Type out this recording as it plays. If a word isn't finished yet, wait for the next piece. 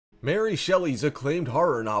Mary Shelley's acclaimed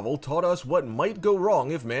horror novel taught us what might go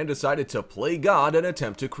wrong if man decided to play God and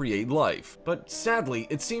attempt to create life. But sadly,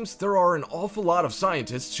 it seems there are an awful lot of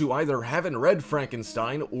scientists who either haven't read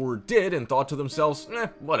Frankenstein or did and thought to themselves,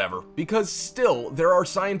 whatever. Because still, there are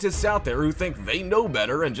scientists out there who think they know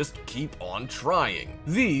better and just keep on trying.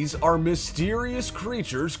 These are mysterious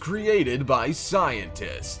creatures created by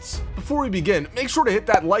scientists. Before we begin, make sure to hit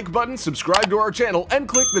that like button, subscribe to our channel, and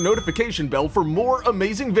click the notification bell for more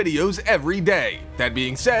amazing videos every day. That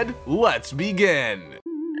being said, let's begin.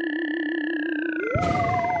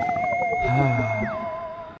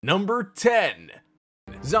 Number 10.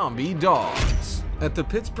 Zombie dogs. At the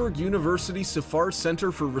Pittsburgh University Safar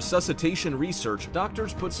Center for Resuscitation Research,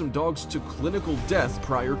 doctors put some dogs to clinical death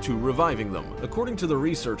prior to reviving them. According to the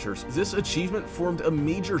researchers, this achievement formed a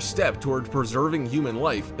major step toward preserving human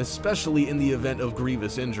life, especially in the event of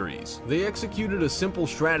grievous injuries. They executed a simple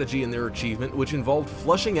strategy in their achievement, which involved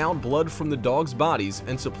flushing out blood from the dogs' bodies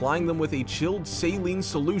and supplying them with a chilled saline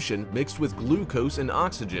solution mixed with glucose and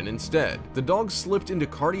oxygen instead. The dogs slipped into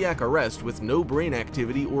cardiac arrest with no brain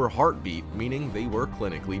activity or heartbeat, meaning they were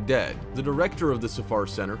clinically dead. The director of the Safar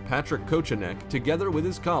Center, Patrick Kochanek, together with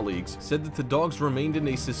his colleagues, said that the dogs remained in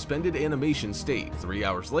a suspended animation state. 3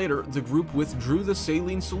 hours later, the group withdrew the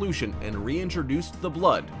saline solution and reintroduced the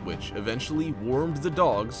blood, which eventually warmed the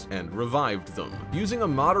dogs and revived them. Using a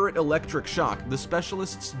moderate electric shock, the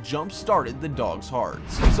specialists jump-started the dogs'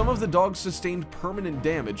 hearts. Some of the dogs sustained permanent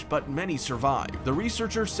damage, but many survived. The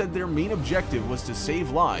researchers said their main objective was to save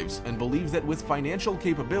lives and believe that with financial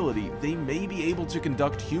capability, they may be able to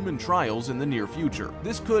conduct human trials in the near future.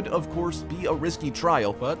 This could, of course, be a risky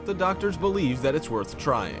trial, but the doctors believe that it's worth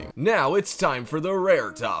trying. Now it's time for the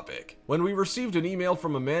rare topic. When we received an email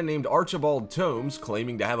from a man named Archibald Tomes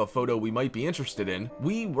claiming to have a photo we might be interested in,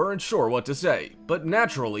 we weren't sure what to say. But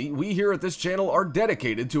naturally, we here at this channel are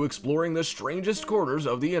dedicated to exploring the strangest corners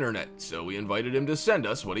of the internet, so we invited him to send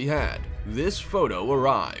us what he had. This photo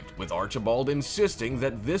arrived, with Archibald insisting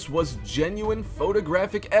that this was genuine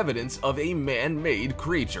photographic evidence of a man-made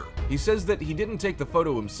creature. He says that he didn't take the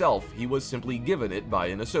photo himself, he was simply given it by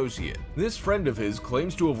an associate. This friend of his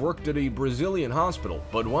claims to have worked at a Brazilian hospital,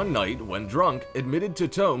 but one night, when drunk, admitted to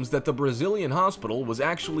Tomes that the Brazilian hospital was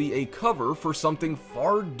actually a cover for something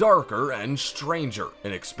far darker and stranger,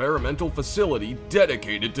 an experimental facility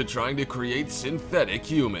dedicated to trying to create synthetic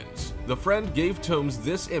humans. The friend gave Tomes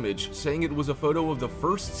this image, saying it was a photo of the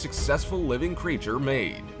first successful living creature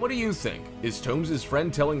made. What do you think? Is Tomes'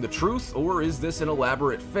 friend telling the truth, or is this an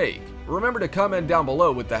elaborate fake? Remember to comment down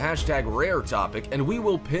below with the hashtag rare topic, and we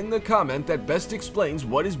will pin the comment that best explains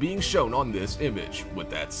what is being shown on this image. With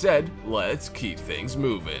that said, let's keep things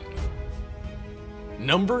moving.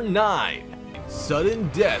 Number 9. Sudden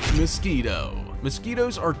Death Mosquito.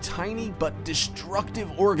 Mosquitoes are tiny but destructive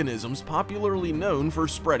organisms popularly known for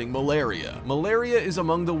spreading malaria. Malaria is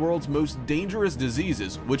among the world's most dangerous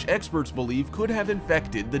diseases, which experts believe could have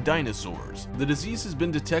infected the dinosaurs. The disease has been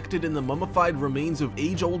detected in the mummified remains of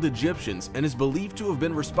age-old Egyptians and is believed to have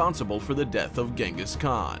been responsible for the death of Genghis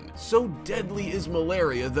Khan. So deadly is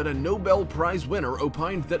malaria that a Nobel Prize winner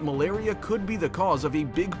opined that malaria could be the cause of a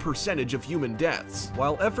big percentage of human deaths.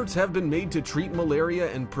 While efforts have been made to treat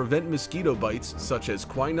malaria and prevent mosquito bites, such as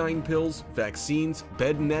quinine pills, vaccines,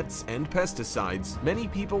 bed nets, and pesticides, many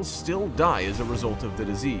people still die as a result of the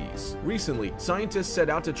disease. Recently, scientists set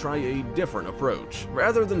out to try a different approach.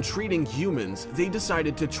 Rather than treating humans, they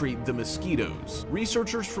decided to treat the mosquitoes.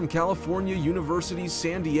 Researchers from California University's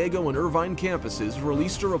San Diego and Irvine campuses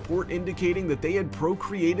released a report indicating that they had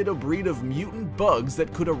procreated a breed of mutant bugs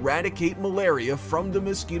that could eradicate malaria from the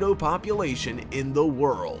mosquito population in the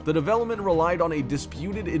world. The development relied on a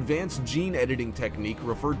disputed advanced gene editing technique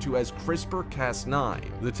referred to as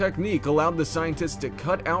CRISPR-Cas9. The technique allowed the scientists to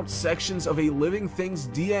cut out sections of a living thing's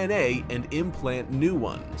DNA and implant new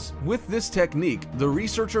ones. With this technique, the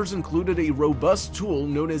researchers included a robust tool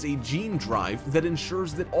known as a gene drive that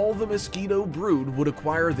ensures that all the mosquito brood would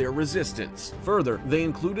acquire their resistance. Further, they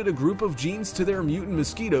included a group of genes to their mutant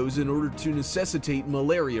mosquitoes in order to necessitate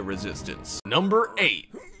malaria resistance. Number 8.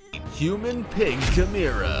 Human pig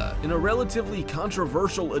chimera. In a relatively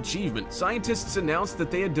controversial achievement, scientists announced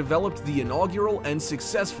that they had developed the inaugural and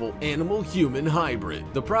successful animal-human hybrid.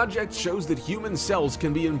 The project shows that human cells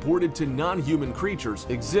can be imported to non-human creatures,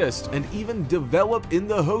 exist, and even develop in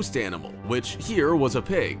the host animal, which here was a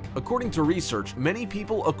pig. According to research, many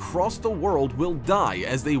people across the world will die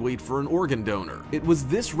as they wait for an organ donor. It was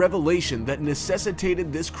this revelation that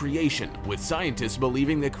necessitated this creation, with scientists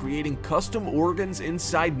believing that creating custom organs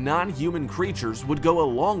inside non-human creatures would go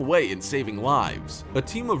a long way in saving lives. A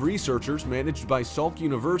team of researchers managed by Salk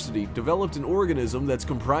University developed an organism that's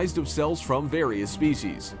comprised of cells from various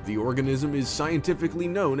species. The organism is scientifically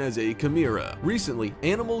known as a chimera. Recently,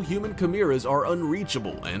 animal-human chimeras are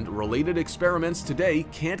unreachable, and related experiments today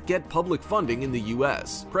can't get public funding in the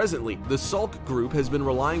US. Presently, the Salk group has been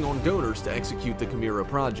relying on donors to execute the chimera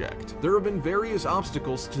project. There have been various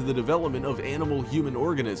obstacles to the development of animal-human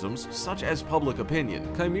organisms, such as public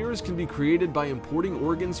opinion. Chimeras can be created by importing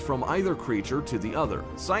organs from either creature to the other.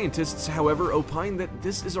 Scientists, however, opine that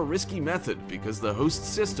this is a risky method because the host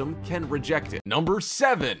system can reject it. Number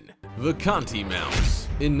 7. The Conti Mouse.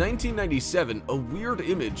 In 1997, a weird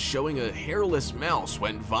image showing a hairless mouse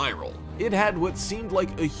went viral. It had what seemed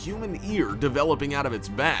like a human ear developing out of its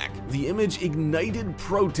back. The image ignited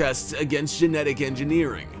protests against genetic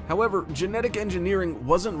engineering. However, genetic engineering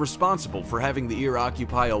wasn't responsible for having the ear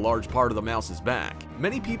occupy a large part of the mouse's back.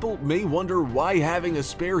 Many people may wonder why having a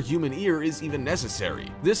spare human ear is even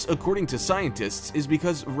necessary. This, according to scientists, is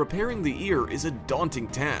because repairing the ear is a daunting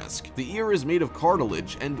task. The ear is made of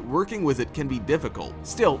cartilage, and working with it can be difficult.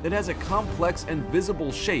 Still, it has a complex and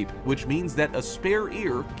visible shape, which means that a spare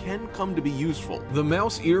ear can come to be useful. The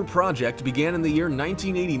mouse ear project began in the year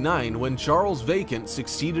 1989 when Charles Vacant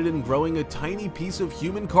succeeded in growing a tiny piece of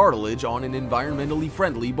human cartilage on an environmentally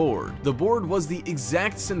friendly board. The board was the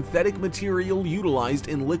exact synthetic material utilized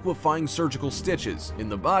in liquefying surgical stitches. In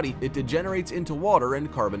the body, it degenerates into water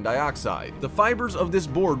and carbon dioxide. The fibers of this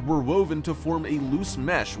board were woven to form a loose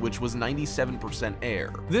mesh which was 97%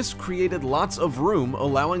 air. This created lots of room,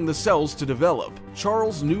 allowing the cells to develop.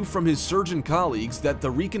 Charles knew from his surgeon colleagues that the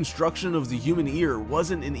reconstruction of the human ear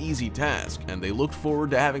wasn't an easy task, and they looked forward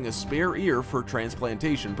to having a spare ear for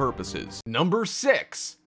transplantation purposes. Number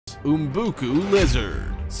 6. Umbuku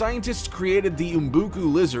Lizard. Scientists created the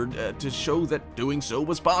Umbuku lizard to show that doing so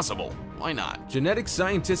was possible. Why not? Genetic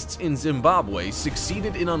scientists in Zimbabwe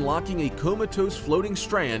succeeded in unlocking a comatose floating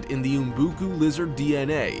strand in the Umbuku lizard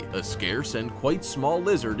DNA, a scarce and quite small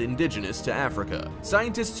lizard indigenous to Africa.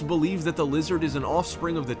 Scientists believe that the lizard is an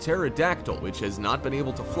offspring of the pterodactyl, which has not been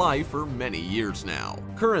able to fly for many years now.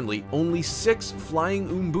 Currently, only 6 flying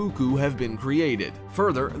Umbuku have been created.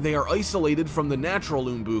 Further, they are isolated from the natural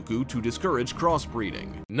Umbuku to discourage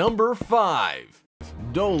crossbreeding. Number 5.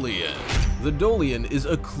 Dolian. The Dolian is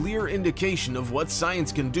a clear indication of what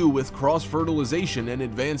science can do with cross-fertilization and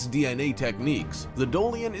advanced DNA techniques. The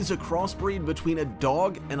Dolian is a crossbreed between a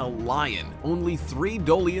dog and a lion. Only 3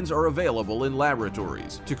 Dolians are available in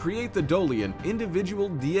laboratories. To create the Dolian, individual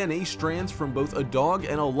DNA strands from both a dog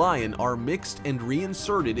and a lion are mixed and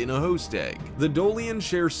reinserted in a host egg. The Dolian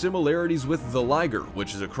shares similarities with the liger,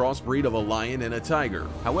 which is a crossbreed of a lion and a tiger.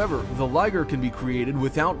 However, the liger can be created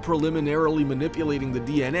without preliminarily manipulating the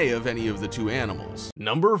DNA of any of the 2 animals.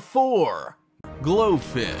 Number 4.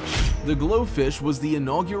 Glowfish. The glowfish was the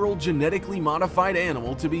inaugural genetically modified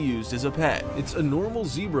animal to be used as a pet. It's a normal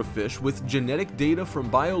zebrafish with genetic data from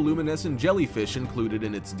bioluminescent jellyfish included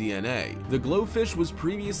in its DNA. The glowfish was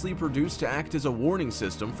previously produced to act as a warning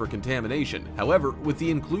system for contamination. However, with the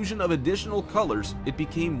inclusion of additional colors, it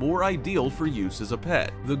became more ideal for use as a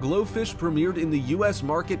pet. The glowfish premiered in the US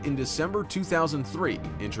market in December 2003,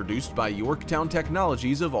 introduced by Yorktown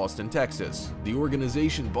Technologies of Austin, Texas. The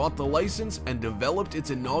organization bought the license and developed its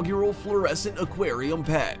inaugural fluorescent aquarium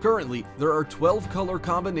pet. Currently, there are 12 color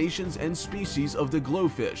combinations and species of the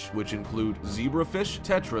glowfish, which include zebrafish,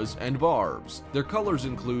 tetras, and barbs. Their colors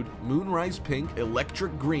include moonrise pink,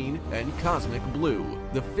 electric green, and cosmic blue.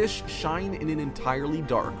 The fish shine in an entirely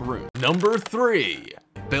dark room. Number 3.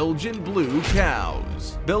 Belgian blue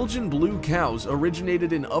cows. Belgian blue cows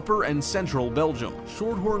originated in Upper and Central Belgium.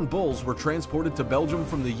 Shorthorn bulls were transported to Belgium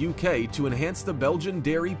from the UK to enhance the Belgian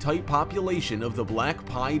dairy-type population of the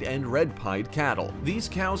black-pied and red-pied cattle. These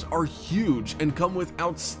cows are huge and come with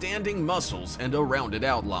outstanding muscles and a rounded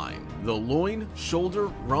outline. The loin, shoulder,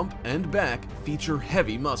 rump, and back feature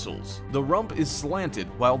heavy muscles. The rump is slanted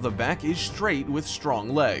while the back is straight with strong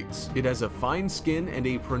legs. It has a fine skin and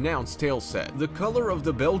a pronounced tail set. The color of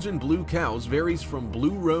the Belgian blue cows varies from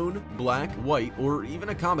blue roan, black, white, or even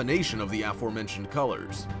a combination of the aforementioned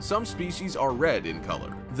colors. Some species are red in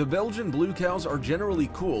color. The Belgian blue cows are generally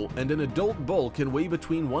cool, and an adult bull can weigh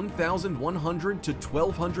between 1,100 to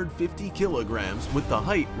 1,250 kilograms, with the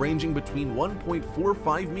height ranging between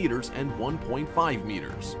 1.45 meters and 1.5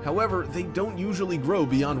 meters. However, they don't usually grow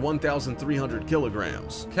beyond 1,300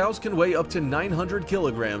 kilograms. Cows can weigh up to 900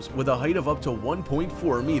 kilograms with a height of up to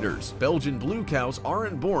 1.4 meters. Belgian blue cows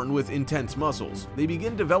aren't born with intense muscles. They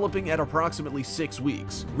begin developing at approximately 6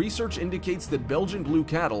 weeks. Research indicates that Belgian blue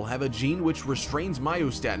cattle have a gene which restrains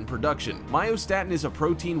myostatin myostatin production. Myostatin is a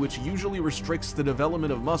protein which usually restricts the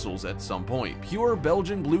development of muscles at some point. Pure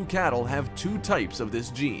Belgian blue cattle have 2 types of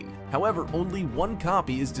this gene. However, only 1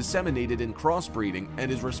 copy is disseminated in crossbreeding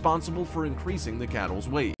and is responsible for increasing the cattle's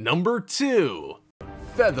weight. Number 2.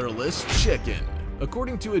 Featherless chicken.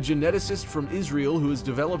 According to a geneticist from Israel who has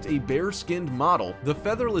developed a bare-skinned model, the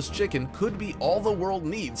featherless chicken could be all the world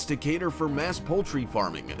needs to cater for mass poultry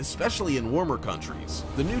farming, especially in warmer countries.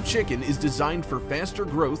 The new chicken is designed for faster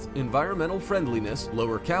growth, environmental friendliness,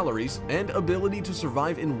 lower calories, and ability to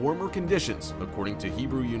survive in warmer conditions, according to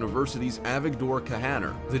Hebrew University's Avigdor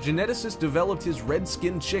Kahaner. The geneticist developed his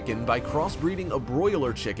red-skinned chicken by crossbreeding a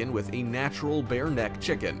broiler chicken with a natural bare-neck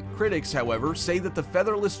chicken. Critics, however, say that the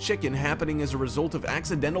featherless chicken happening as a result of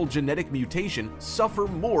accidental genetic mutation suffer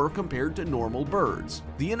more compared to normal birds.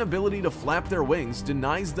 The inability to flap their wings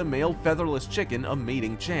denies the male featherless chicken a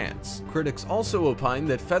mating chance. Critics also opine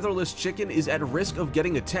that featherless chicken is at risk of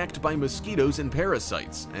getting attacked by mosquitoes and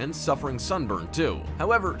parasites, and suffering sunburn too.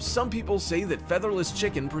 However, some people say that featherless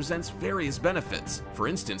chicken presents various benefits. For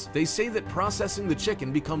instance, they say that processing the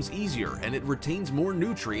chicken becomes easier and it retains more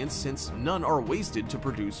nutrients since none are wasted to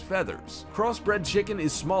produce feathers. Crossbred chicken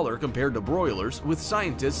is smaller compared to broilers, with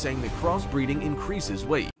scientists saying that crossbreeding increases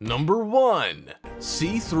weight. Number 1.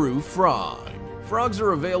 See-through frog. Frogs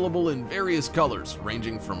are available in various colors,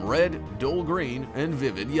 ranging from red, dull green, and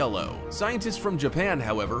vivid yellow. Scientists from Japan,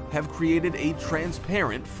 however, have created a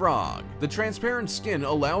transparent frog. The transparent skin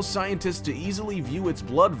allows scientists to easily view its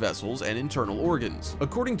blood vessels and internal organs.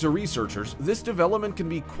 According to researchers, this development can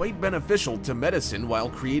be quite beneficial to medicine while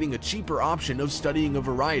creating a cheaper option of studying a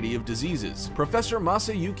variety of diseases. Professor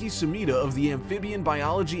Masayuki Sumida of the Amphibian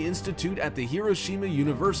Biology Institute at the Hiroshima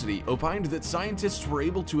University opined that scientists were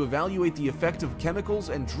able to evaluate the effect of chemicals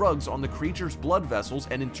and drugs on the creature's blood vessels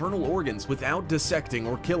and internal organs without dissecting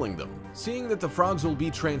or killing them. Seeing that the frogs will be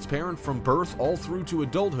transparent from birth all through to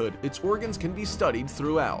adulthood, its organs can be studied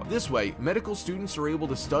throughout. This way, medical students are able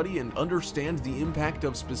to study and understand the impact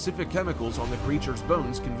of specific chemicals on the creature's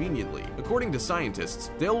bones conveniently. According to scientists,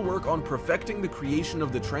 they'll work on perfecting the creation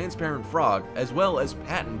of the transparent frog as well as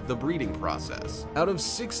patent the breeding process. Out of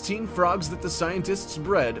 16 frogs that the scientists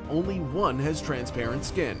bred, only 1 has transparent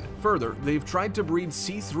skin. Further, they've tried to breed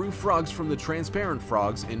see-through frogs from the transparent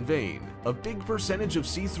frogs in vain. A big percentage of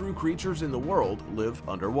see-through creatures in the world live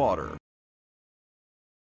underwater.